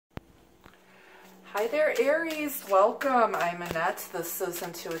Hi there, Aries. Welcome. I'm Annette. This is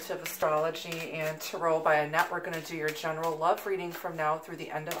Intuitive Astrology and Tarot by Annette. We're going to do your general love reading from now through the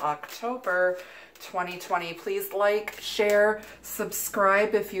end of October 2020. Please like, share,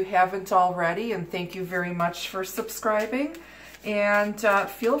 subscribe if you haven't already, and thank you very much for subscribing. And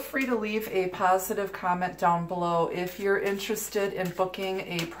feel free to leave a positive comment down below. If you're interested in booking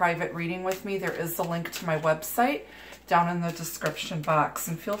a private reading with me, there is a link to my website down in the description box.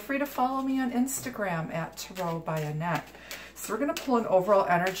 And feel free to follow me on Instagram at Tarot by Annette. So we're going to pull an overall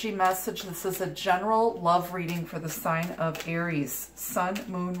energy message. This is a general love reading for the sign of Aries, Sun,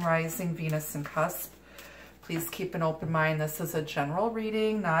 Moon, Rising, Venus, and Cusp. Please keep an open mind. This is a general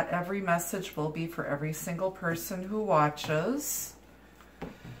reading. Not every message will be for every single person who watches.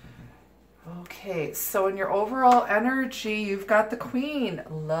 Okay, so in your overall energy, you've got the Queen,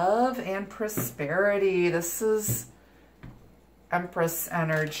 love and prosperity. This is Empress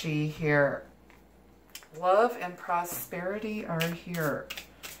energy here. Love and prosperity are here.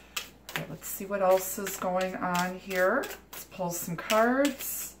 Okay, let's see what else is going on here. Let's pull some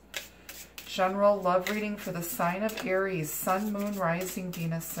cards. General love reading for the sign of Aries, Sun, Moon, Rising,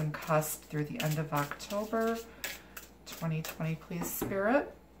 Venus, and Cusp through the end of October 2020, please,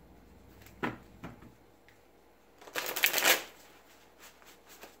 Spirit.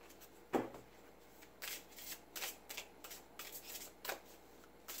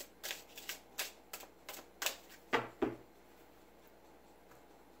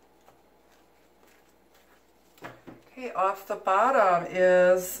 Off the bottom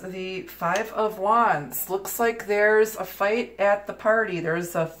is the Five of Wands. Looks like there's a fight at the party.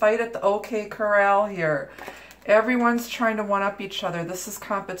 There's a fight at the OK Corral here. Everyone's trying to one-up each other. This is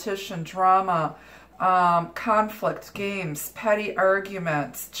competition, drama, conflict, games, petty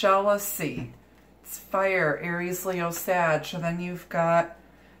arguments, jealousy. It's fire, Aries, Leo, Sag. And then you've got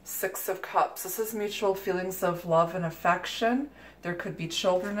Six of Cups. This is mutual feelings of love and affection. There could be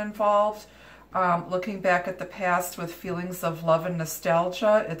children involved. Looking back at the past with feelings of love and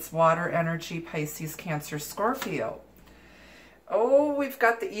nostalgia, it's water energy, Pisces, Cancer, Scorpio. Oh, we've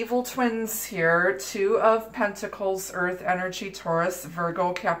got the evil twins here. Two of Pentacles, Earth energy, Taurus,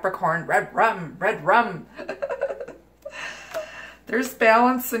 Virgo, Capricorn, red rum, red rum. There's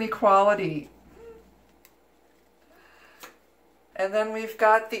balance and equality. And then we've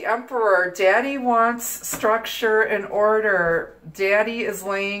got the Emperor. Daddy wants structure and order. Daddy is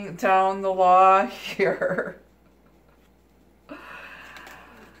laying down the law here.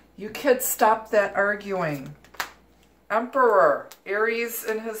 You kids, stop that arguing. Emperor, Aries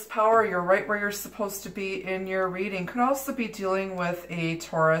in his power. You're right where you're supposed to be in your reading. Could also be dealing with a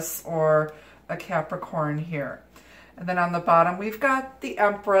Taurus or a Capricorn here. And then on the bottom, we've got the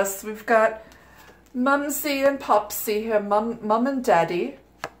Empress. We've got Mumsy and Popsy here, mum and daddy.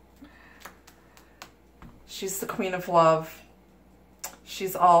 She's the Queen of Love.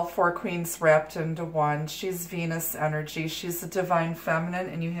 She's all four queens wrapped into one. She's Venus energy. She's the divine feminine,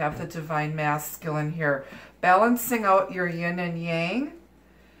 and you have the divine masculine here. Balancing out your yin and yang.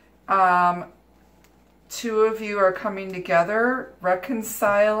 Two of you are coming together,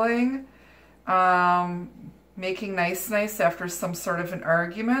 reconciling, making nice after some sort of an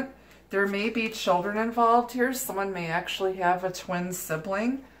argument. There may be children involved here. Someone may actually have a twin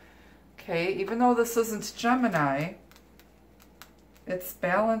sibling. Okay, even though this isn't Gemini, it's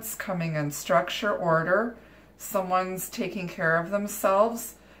balance coming in, structure, order. Someone's taking care of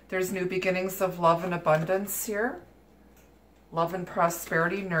themselves. There's new beginnings of love and abundance here. Love and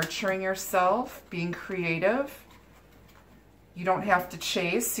prosperity, nurturing yourself, being creative. You don't have to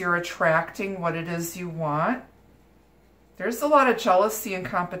chase. You're attracting what it is you want. There's a lot of jealousy and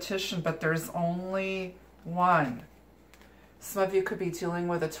competition, but there's only one. Some of you could be dealing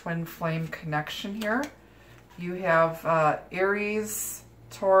with a twin flame connection here. You have Aries,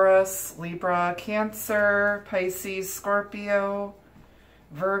 Taurus, Libra, Cancer, Pisces, Scorpio,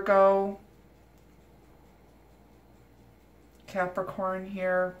 Virgo, Capricorn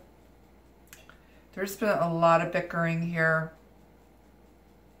here. There's been a lot of bickering here.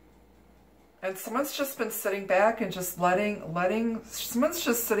 And someone's just been sitting back and just someone's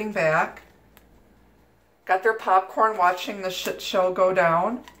just sitting back, got their popcorn watching the shit show go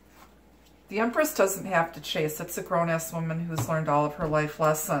down. The Empress doesn't have to chase. It's a grown-ass woman who's learned all of her life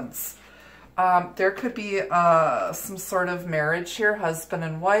lessons. There could be some sort of marriage here, husband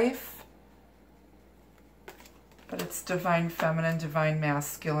and wife. But it's divine feminine, divine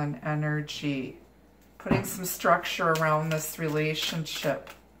masculine energy. Putting some structure around this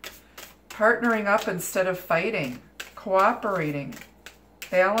relationship. Partnering up instead of fighting, cooperating,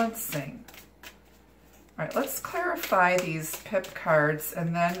 balancing. All right, let's clarify these pip cards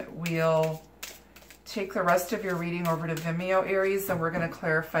and then we'll take the rest of your reading over to Vimeo, Aries, and we're going to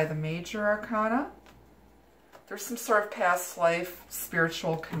clarify the major arcana. There's some sort of past life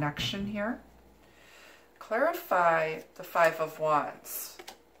spiritual connection here. Clarify the Five of Wands.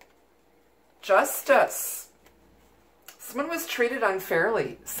 Justice. Someone was treated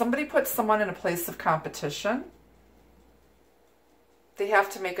unfairly. Somebody put someone in a place of competition. They have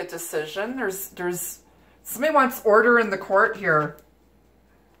to make a decision. Somebody wants order in the court here.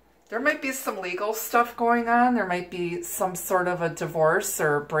 There might be some legal stuff going on. There might be some sort of a divorce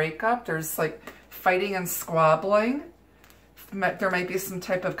or breakup. There's like fighting and squabbling. There might be some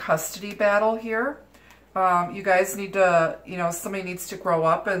type of custody battle here. You guys need to, somebody needs to grow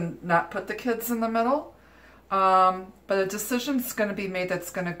up and not put the kids in the middle. But a decision's going to be made that's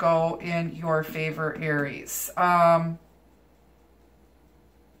going to go in your favor, Aries.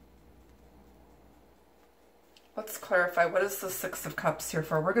 Let's clarify. What is the Six of Cups here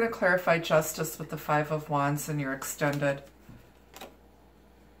for? We're going to clarify justice with the Five of Wands in your extended.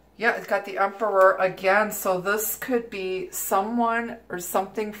 Yeah, it's got the Emperor again. So this could be someone or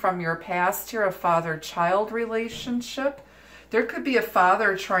something from your past here, a father-child relationship. There could be a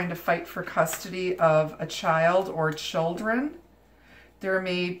father trying to fight for custody of a child or children. There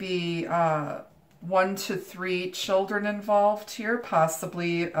may be 1 to 3 children involved here,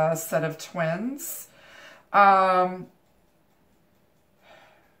 possibly a set of twins. Somebody's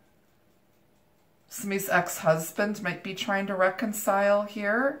ex-husband might be trying to reconcile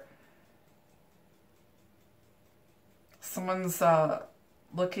here. Someone's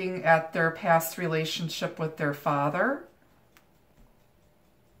looking at their past relationship with their father.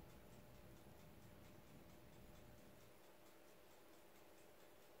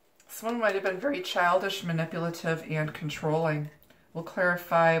 Someone might have been very childish, manipulative, and controlling. We'll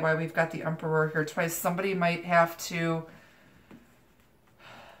clarify why we've got the Emperor here twice. Somebody might have to...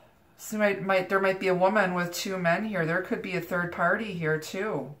 there might be a woman with 2 men here. There could be a third party here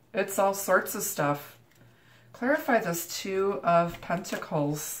too. It's all sorts of stuff. Clarify this Two of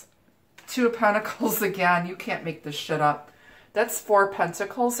Pentacles. 2 of Pentacles again. You can't make this shit up. That's 4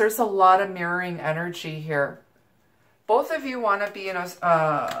 Pentacles. There's a lot of mirroring energy here. Both of you want to be in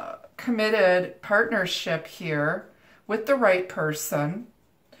a committed partnership here with the right person.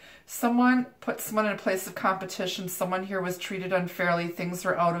 Someone put someone in a place of competition. Someone here was treated unfairly. Things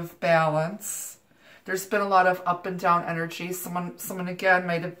are out of balance. There's been a lot of up and down energy. Someone again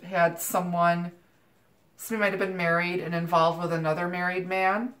might have had somebody might have been married and involved with another married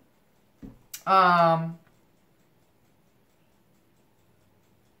man.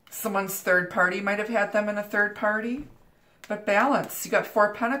 Someone's third party might have had them in a third party. But balance, you got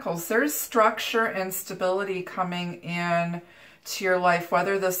 4 Pentacles. There's structure and stability coming in to your life,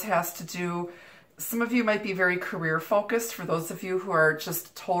 whether this has to do, some of you might be very career focused. For those of you who are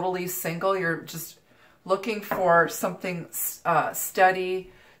just totally single, you're just looking for something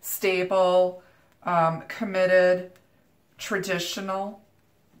steady, stable, committed, traditional,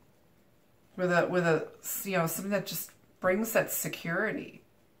 with a something that just brings that security.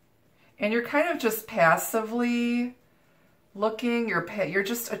 And you're kind of just passively looking, you're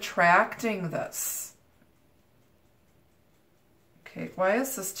just attracting this. Okay, why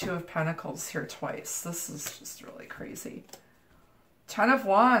is this 2 of Pentacles here twice? This is just really crazy. 10 of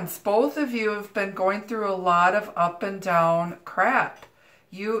Wands. Both of you have been going through a lot of up and down crap.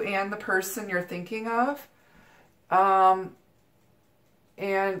 You and the person you're thinking of.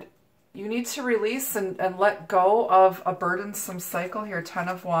 And you need to release and let go of a burdensome cycle here. 10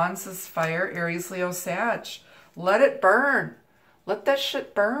 of Wands is fire, Aries, Leo, Sag. Let it burn. Let that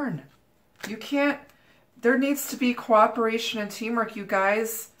shit burn. You can't, there needs to be cooperation and teamwork. You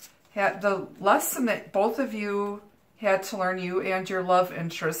guys had, the lesson that both of you had to learn, you and your love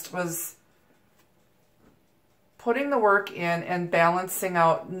interest, was putting the work in and balancing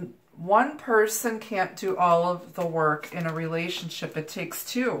out. One person can't do all of the work in a relationship. It takes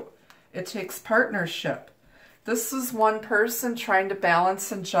 2. It takes partnership. This is one person trying to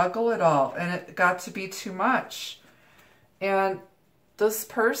balance and juggle it all, and it got to be too much. And this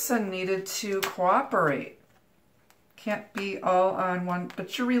person needed to cooperate. Can't be all on one,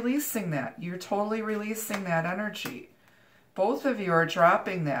 but you're releasing that. You're totally releasing that energy. Both of you are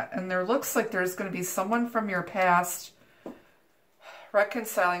dropping that. And there looks like there's going to be someone from your past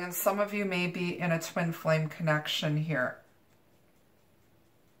reconciling, and some of you may be in a twin flame connection here.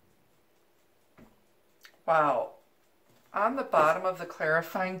 Wow. On the bottom of the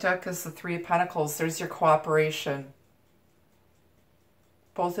clarifying deck is the 3 of Pentacles. There's your cooperation.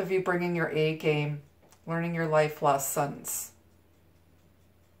 Both of you bringing your A game, learning your life lessons.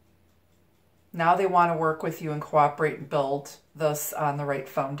 Now they want to work with you and cooperate and build this on the right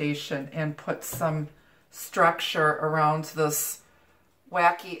foundation and put some structure around this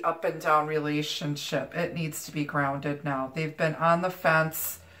wacky up and down relationship. It needs to be grounded now. They've been on the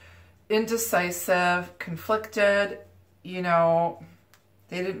fence, indecisive, conflicted, you know,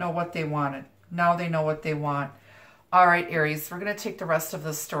 they didn't know what they wanted. Now they know what they want. All right, Aries, we're going to take the rest of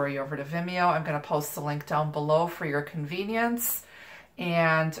this story over to Vimeo. I'm going to post the link down below for your convenience.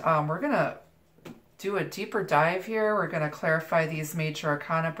 And we're going to do a deeper dive here. We're going to clarify these major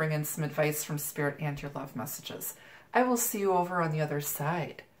arcana, bring in some advice from Spirit and your love messages. I will see you over on the other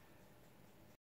side.